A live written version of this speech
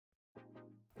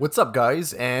What's up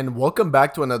guys, and welcome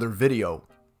back to another video.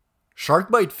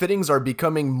 Sharkbite fittings are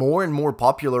becoming more and more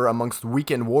popular amongst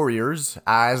weekend warriors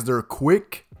as they're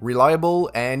quick, reliable,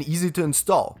 and easy to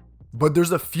install. But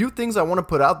there's a few things I want to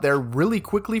put out there really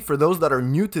quickly for those that are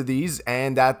new to these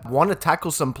and that want to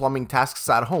tackle some plumbing tasks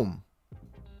at home.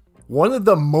 One of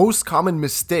the most common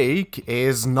mistakes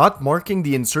is not marking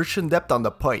the insertion depth on the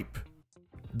pipe.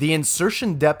 The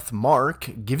insertion depth mark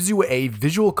gives you a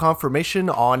visual confirmation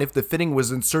on if the fitting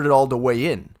was inserted all the way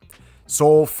in.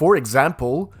 So for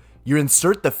example, you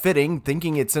insert the fitting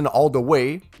thinking it's in all the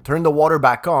way, turn the water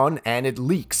back on, and it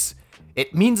leaks.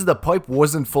 It means the pipe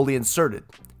wasn't fully inserted.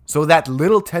 So that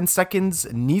little 10 seconds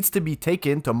needs to be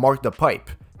taken to mark the pipe.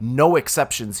 No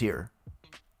exceptions here.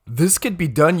 This could be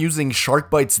done using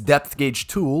Sharkbite's depth gauge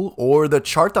tool or the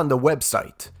chart on the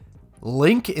website.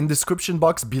 Link in description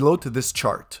box below to this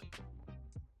chart.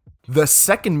 The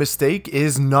second mistake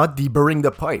is not deburring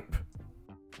the pipe.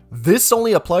 This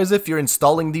only applies if you're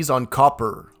installing these on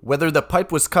copper. Whether the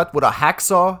pipe was cut with a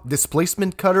hacksaw,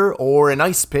 displacement cutter, or an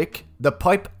ice pick, the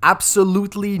pipe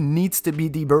absolutely needs to be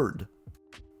deburred.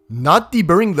 Not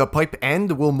deburring the pipe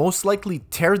end will most likely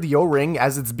tear the O-ring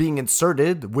as it's being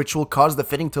inserted, which will cause the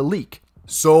fitting to leak.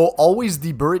 So always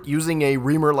debur it using a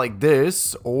reamer like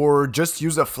this, or just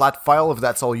use a flat file if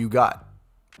that's all you got.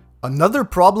 Another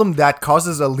problem that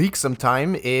causes a leak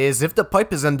sometime is if the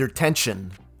pipe is under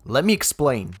tension. Let me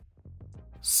explain.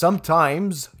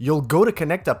 Sometimes you'll go to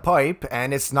connect a pipe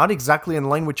and it's not exactly in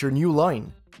line with your new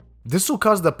line. This will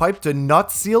cause the pipe to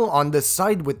not seal on the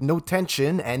side with no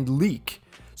tension and leak.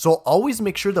 So always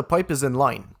make sure the pipe is in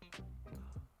line.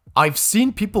 I've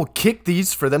seen people kick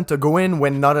these for them to go in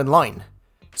when not in line.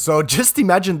 So just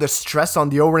imagine the stress on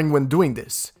the O-ring when doing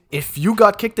this. If you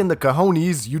got kicked in the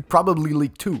cojones, you'd probably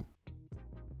leak too.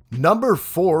 Number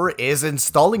 4 is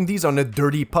installing these on a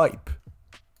dirty pipe.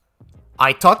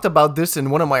 I talked about this in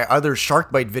one of my other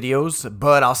Sharkbite videos,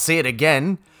 but I'll say it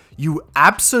again. You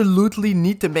absolutely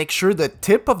need to make sure the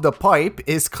tip of the pipe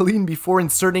is clean before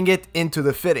inserting it into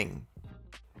the fitting.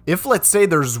 If let's say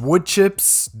there's wood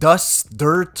chips, dust,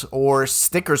 dirt, or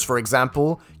stickers for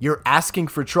example, you're asking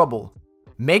for trouble.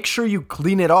 Make sure you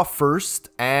clean it off first,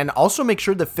 and also make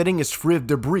sure the fitting is free of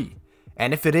debris.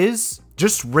 And if it is,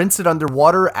 just rinse it under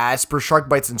water as per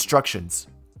Sharkbite's instructions.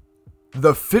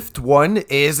 The fifth one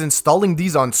is installing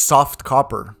these on soft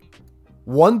copper.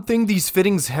 One thing these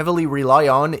fittings heavily rely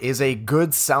on is a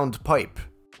good sound pipe.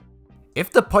 If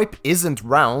the pipe isn't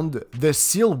round, the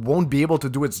seal won't be able to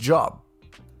do its job.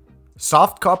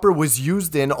 Soft copper was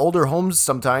used in older homes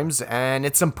sometimes, and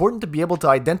it's important to be able to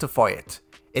identify it.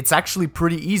 It's actually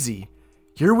pretty easy.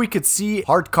 Here we could see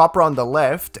hard copper on the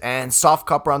left and soft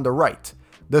copper on the right.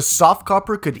 The soft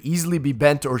copper could easily be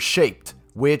bent or shaped,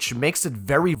 which makes it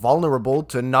very vulnerable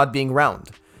to not being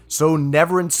round. So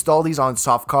never install these on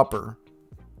soft copper.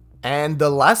 And the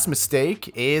last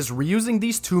mistake is reusing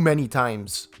these too many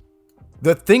times.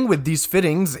 The thing with these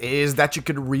fittings is that you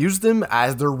could reuse them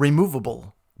as they're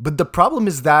removable. But the problem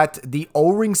is that the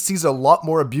O-ring sees a lot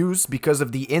more abuse because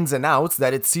of the ins and outs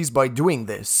that it sees by doing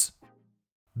this.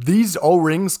 These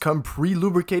O-rings come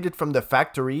pre-lubricated from the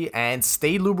factory and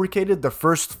stay lubricated the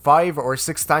first 5 or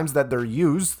 6 times that they're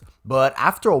used, but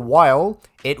after a while,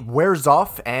 it wears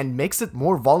off and makes it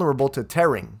more vulnerable to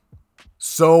tearing.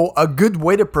 So a good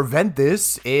way to prevent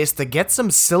this is to get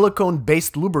some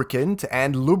silicone-based lubricant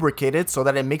and lubricate it so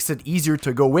that it makes it easier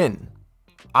to go in.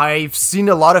 I've seen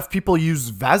a lot of people use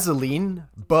Vaseline,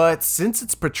 but since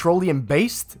it's petroleum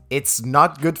based, it's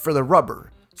not good for the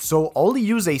rubber. So only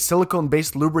use a silicone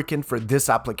based lubricant for this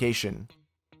application.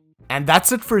 And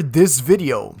that's it for this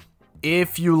video.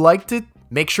 If you liked it,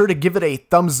 make sure to give it a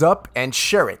thumbs up and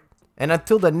share it. And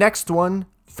until the next one,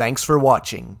 thanks for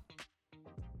watching.